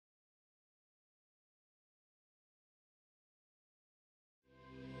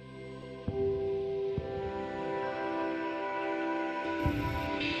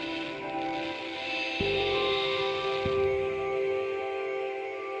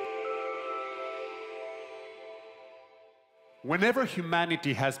Whenever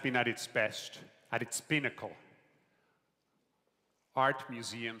humanity has been at its best, at its pinnacle, art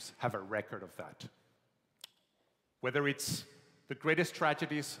museums have a record of that. Whether it's the greatest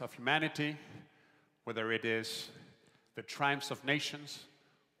tragedies of humanity, whether it is the triumphs of nations,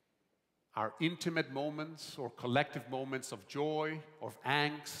 our intimate moments or collective moments of joy, of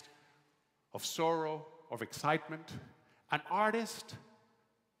angst, of sorrow, of excitement, an artist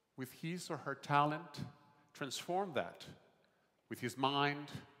with his or her talent transformed that with his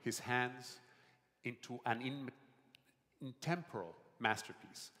mind, his hands, into an intemporal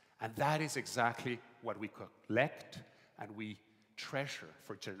masterpiece. And that is exactly what we collect and we treasure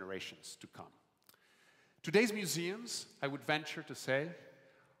for generations to come. Today's museums, I would venture to say,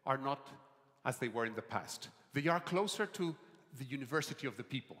 are not as they were in the past. They are closer to the university of the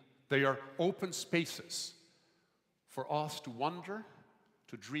people. They are open spaces for us to wonder,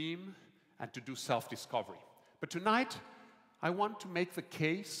 to dream, and to do self-discovery. But tonight, I want to make the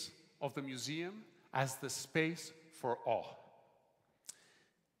case of the museum as the space for awe.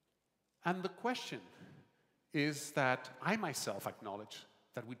 And the question is that I myself acknowledge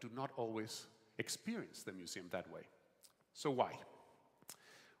that we do not always experience the museum that way. So why?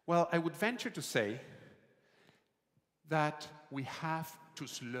 Well, I would venture to say that we have to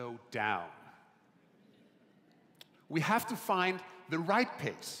slow down. We have to find the right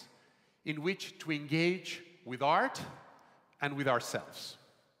pace in which to engage with art and with ourselves.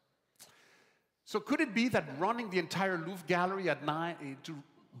 So could it be that running the entire Louvre gallery at to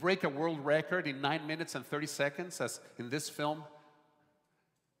break a world record in 9 minutes and 30 seconds, as in this film,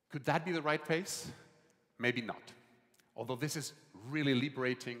 could that be the right pace? Maybe not. Although this is really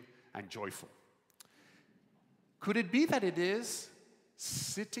liberating and joyful. Could it be that it is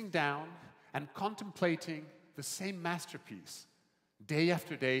sitting down and contemplating the same masterpiece day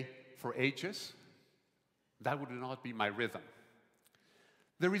after day for ages? That would not be my rhythm.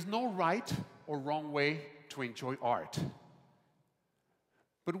 There is no right or wrong way to enjoy art.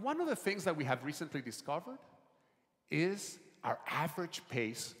 But one of the things that we have recently discovered is our average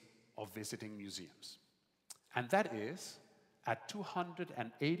pace of visiting museums. And that is at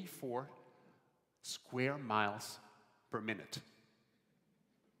 284 square miles per minute.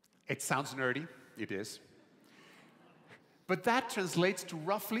 It sounds nerdy, it is. But that translates to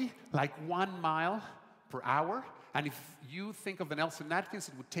roughly like 1 mile per hour. And if you think of the Nelson-Atkins,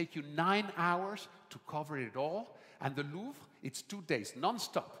 it would take you 9 hours to cover it all. And the Louvre, it's 2 days,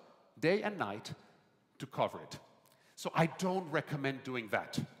 non-stop, day and night, to cover it. So I don't recommend doing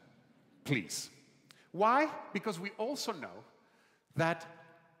that, please. Why? Because we also know that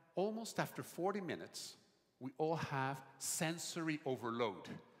almost after 40 minutes, we all have sensory overload,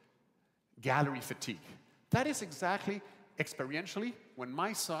 gallery fatigue. That is exactly, experientially, when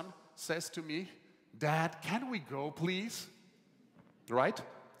my son says to me, "Dad, can we go, please?" Right?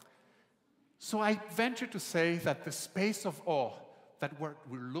 So I venture to say that the space of awe that we're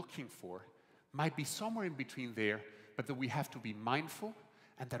looking for might be somewhere in between there, but that we have to be mindful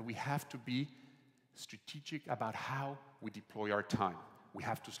and that we have to be strategic about how we deploy our time. We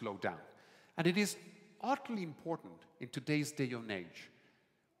have to slow down. And it is utterly important in today's day and age,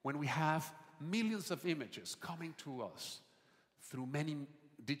 when we have millions of images coming to us through many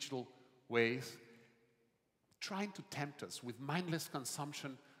digital ways, trying to tempt us with mindless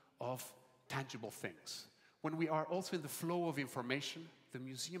consumption of tangible things. When we are also in the flow of information, the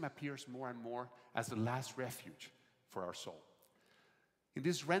museum appears more and more as the last refuge for our soul. In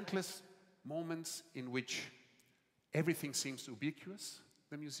these relentless moments in which everything seems ubiquitous,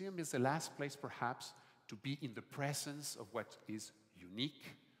 the museum is the last place, perhaps, to be in the presence of what is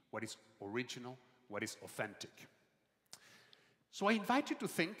unique, what is original, what is authentic. So I invite you to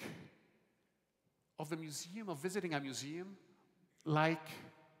think of the museum, of visiting a museum, like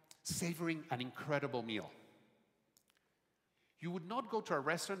savoring an incredible meal. You would not go to a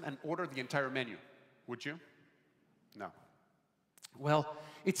restaurant and order the entire menu, would you? No. Well,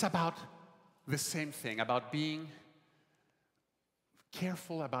 it's about the same thing, about being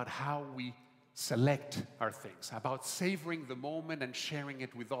careful about how we select our things, about savoring the moment and sharing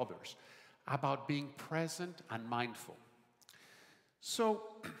it with others, about being present and mindful. So,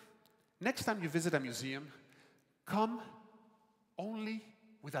 next time you visit a museum, come only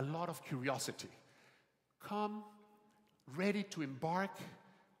with a lot of curiosity. Come ready to embark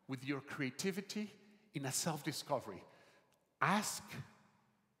with your creativity in a self-discovery. Ask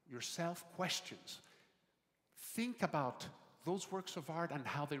yourself questions. Think about those works of art and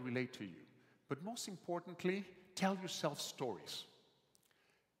how they relate to you. But most importantly, tell yourself stories.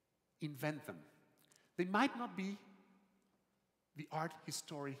 Invent them. They might not be the art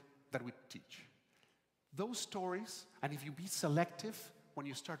history that we teach. Those stories, and if you be selective when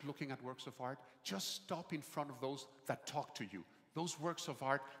you start looking at works of art, just stop in front of those that talk to you, those works of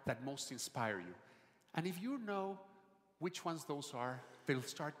art that most inspire you. And if you know which ones those are, they'll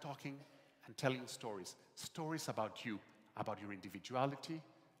start talking and telling stories. Stories about you, about your individuality,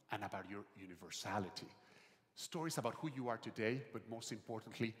 and about your universality. Stories about who you are today, but most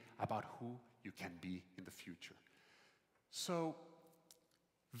importantly, about who you can be in the future. So,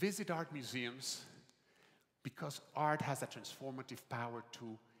 visit art museums because art has a transformative power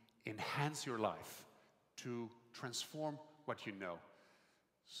to enhance your life, to transform what you know.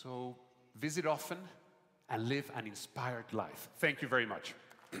 So, visit often and live an inspired life. Thank you very much.